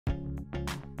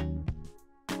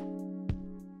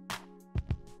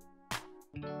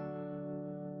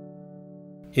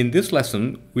In this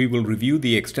lesson, we will review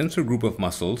the extensor group of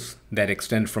muscles that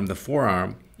extend from the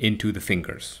forearm into the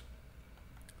fingers.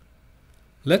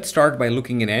 Let's start by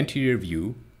looking at an anterior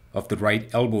view of the right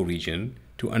elbow region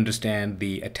to understand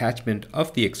the attachment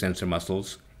of the extensor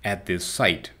muscles at this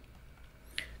site.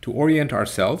 To orient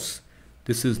ourselves,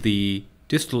 this is the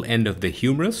distal end of the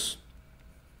humerus,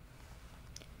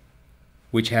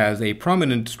 which has a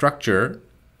prominent structure,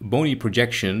 bony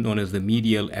projection known as the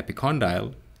medial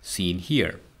epicondyle, seen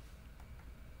here.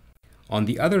 On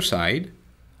the other side,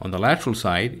 on the lateral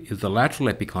side, is the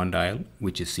lateral epicondyle,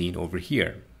 which is seen over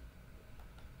here.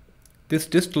 This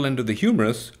distal end of the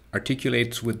humerus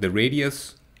articulates with the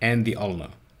radius and the ulna.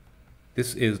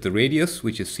 This is the radius,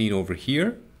 which is seen over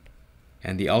here,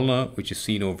 and the ulna, which is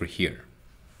seen over here.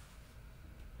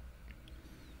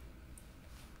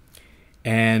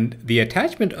 And the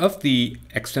attachment of the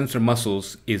extensor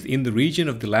muscles is in the region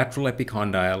of the lateral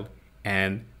epicondyle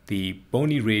and the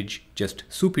bony ridge just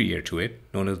superior to it,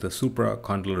 known as the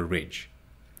supracondylar ridge.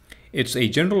 It's a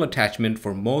general attachment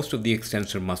for most of the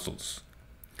extensor muscles.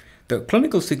 The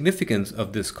clinical significance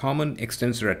of this common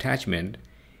extensor attachment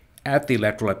at the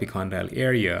lateral epicondyle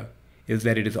area is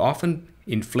that it is often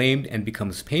inflamed and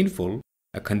becomes painful,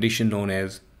 a condition known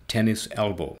as tennis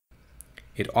elbow.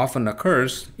 It often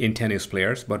occurs in tennis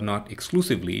players, but not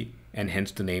exclusively, and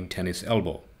hence the name tennis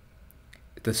elbow.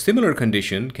 The similar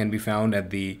condition can be found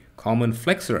at the common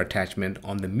flexor attachment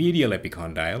on the medial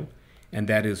epicondyle, and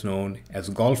that is known as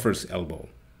golfer's elbow.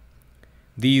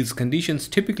 These conditions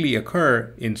typically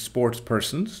occur in sports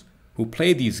persons who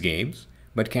play these games,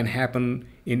 but can happen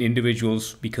in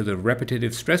individuals because of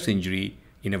repetitive stress injury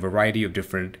in a variety of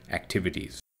different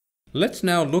activities. Let's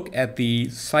now look at the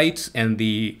sites and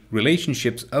the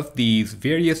relationships of these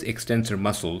various extensor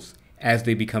muscles as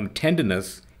they become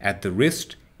tendinous at the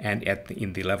wrist and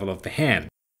in the level of the hand.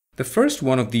 The first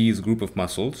one of these group of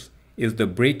muscles is the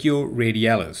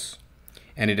brachioradialis,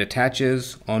 and it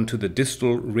attaches onto the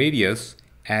distal radius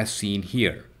as seen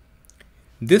here.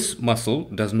 This muscle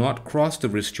does not cross the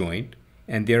wrist joint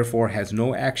and therefore has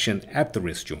no action at the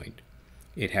wrist joint.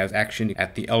 It has action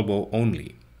at the elbow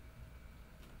only.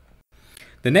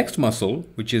 The next muscle,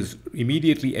 which is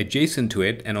immediately adjacent to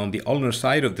it and on the ulnar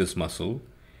side of this muscle,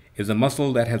 is a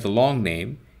muscle that has a long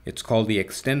name. It's called the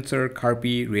Extensor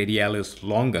Carpi Radialis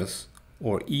Longus,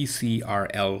 or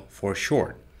ECRL for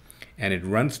short, and it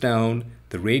runs down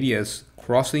the radius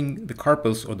crossing the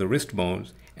carpus or the wrist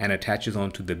bones and attaches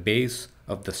onto the base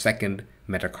of the second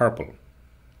metacarpal.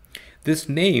 This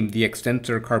name, the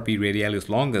Extensor Carpi Radialis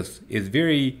Longus, is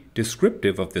very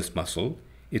descriptive of this muscle.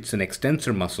 It's an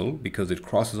extensor muscle because it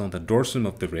crosses on the dorsum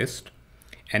of the wrist,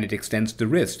 and it extends the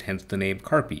wrist, hence the name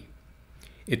carpi.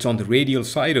 It's on the radial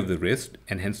side of the wrist,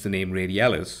 and hence the name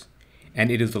radialis,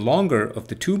 and it is the longer of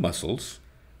the two muscles,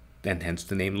 and hence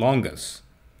the name longus.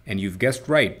 And you've guessed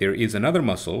right, there is another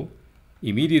muscle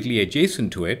immediately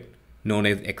adjacent to it, known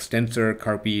as Extensor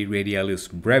Carpi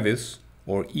Radialis Brevis,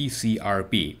 or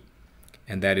ECRB,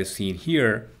 and that is seen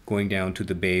here going down to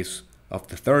the base of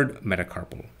the third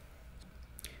metacarpal.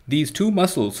 These two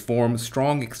muscles form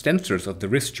strong extensors of the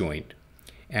wrist joint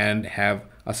and have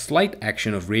a slight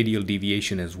action of radial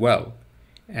deviation as well,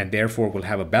 and therefore will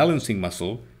have a balancing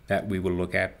muscle that we will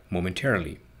look at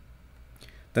momentarily.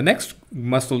 The next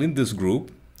muscle in this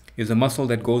group is a muscle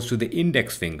that goes to the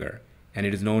index finger, and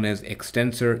it is known as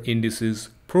Extensor Indices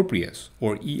proprius,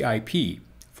 or EIP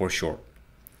for short,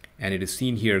 and it is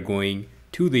seen here going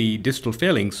to the distal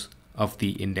phalanx of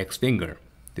the index finger.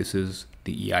 This is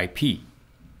the EIP.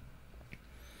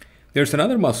 There's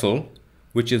another muscle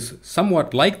which is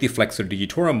somewhat like the flexor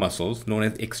digitorum muscles, known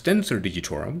as Extensor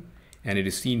Digitorum, and it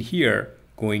is seen here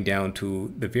going down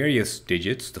to the various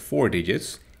digits, the 4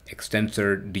 digits,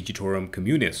 Extensor Digitorum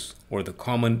communis, or the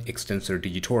common Extensor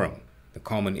Digitorum, the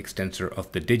common extensor of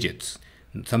the digits,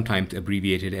 sometimes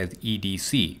abbreviated as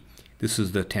EDC. This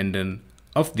is the tendon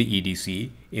of the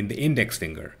EDC in the index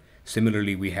finger.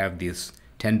 Similarly, we have this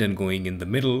tendon going in the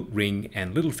middle ring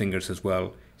and little fingers as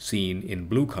well, seen in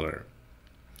blue color.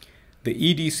 The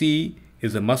EDC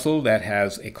is a muscle that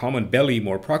has a common belly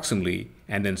more proximally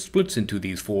and then splits into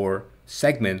these 4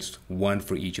 segments, one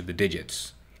for each of the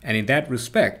digits. And in that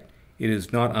respect, it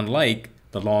is not unlike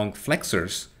the long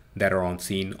flexors that are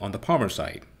seen on the palmar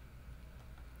side.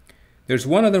 There's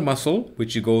one other muscle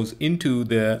which goes into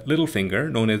the little finger,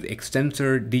 known as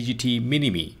Extensor Digiti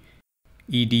Minimi,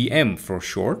 EDM for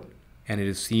short, and it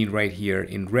is seen right here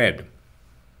in red.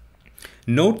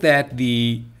 Note that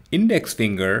the index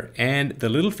finger and the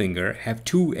little finger have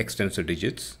 2 extensor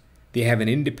digits. They have an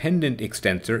independent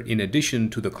extensor in addition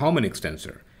to the common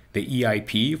extensor, the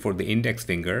EIP for the index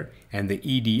finger and the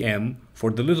EDM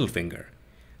for the little finger.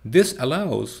 This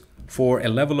allows for a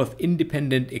level of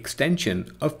independent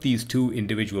extension of these two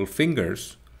individual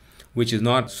fingers, which is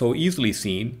not so easily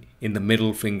seen in the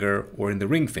middle finger or in the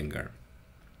ring finger.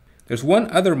 There's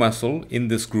one other muscle in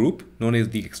this group known as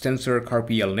the extensor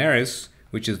carpi ulnaris,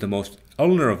 which is the most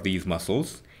ulnar of these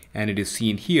muscles, and it is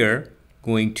seen here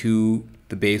going to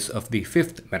the base of the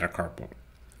fifth metacarpal.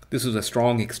 This is a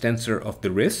strong extensor of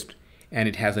the wrist, and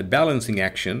it has a balancing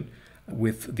action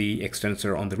with the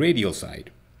extensor on the radial side.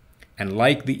 And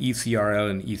like the ECRL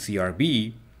and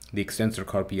ECRB, the extensor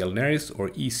carpi ulnaris,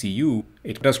 or ECU,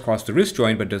 it does cross the wrist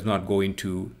joint but does not go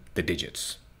into the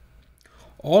digits.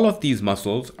 All of these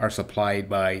muscles are supplied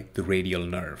by the radial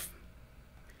nerve.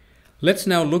 Let's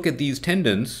now look at these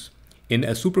tendons in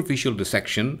a superficial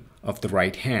dissection of the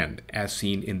right hand, as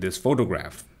seen in this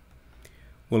photograph.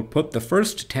 We'll put the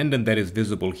first tendon that is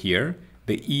visible here,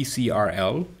 the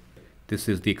ECRL. This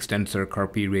is the extensor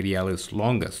carpi radialis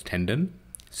longus tendon,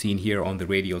 seen here on the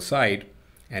radial side,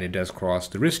 and it does cross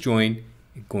the wrist joint,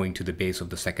 going to the base of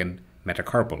the second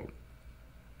metacarpal.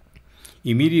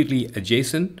 Immediately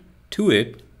adjacent to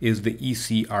it is the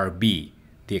ECRB,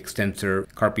 the extensor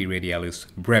carpi radialis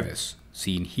brevis,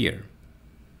 seen here.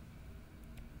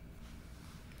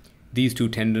 These two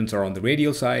tendons are on the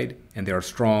radial side, and they are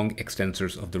strong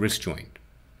extensors of the wrist joint.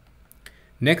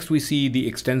 Next, we see the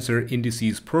extensor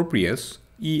indices proprius,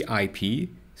 EIP,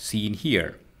 seen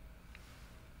here,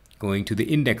 going to the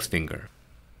index finger.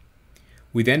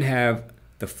 We then have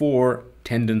the four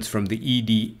tendons from the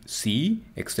EDC,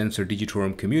 Extensor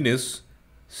Digitorum communis,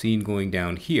 seen going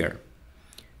down here.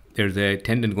 There's a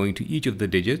tendon going to each of the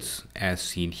digits, as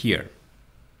seen here.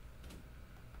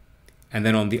 And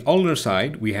then on the ulnar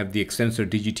side, we have the extensor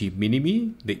digiti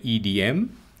minimi, the EDM,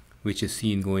 which is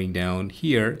seen going down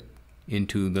here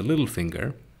into the little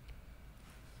finger.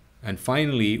 And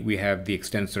finally, we have the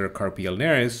extensor carpi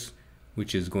ulnaris,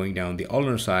 which is going down the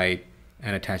ulnar side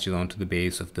and attaches onto the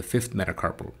base of the fifth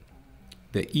metacarpal.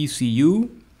 The ECU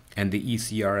and the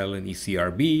ECRL and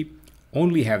ECRB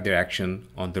only have their action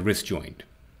on the wrist joint.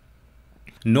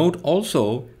 Note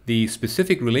also the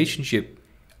specific relationship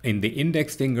in the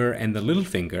index finger and the little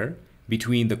finger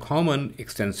between the common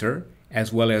extensor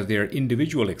as well as their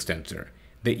individual extensor.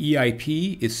 The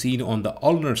EIP is seen on the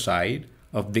ulnar side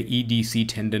of the EDC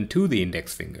tendon to the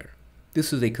index finger.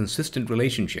 This is a consistent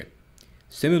relationship.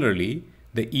 Similarly,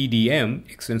 the EDM,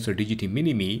 extensor digiti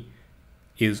minimi,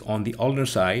 is on the ulnar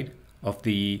side of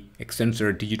the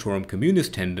extensor digitorum communis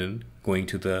tendon going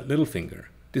to the little finger.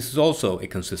 This is also a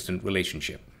consistent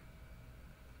relationship.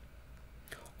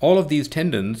 All of these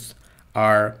tendons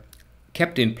are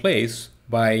kept in place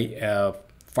by a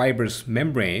fibrous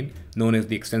membrane known as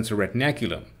the extensor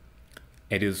retinaculum.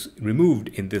 It is removed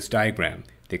in this diagram.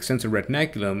 The extensor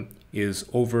retinaculum is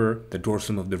over the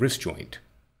dorsum of the wrist joint.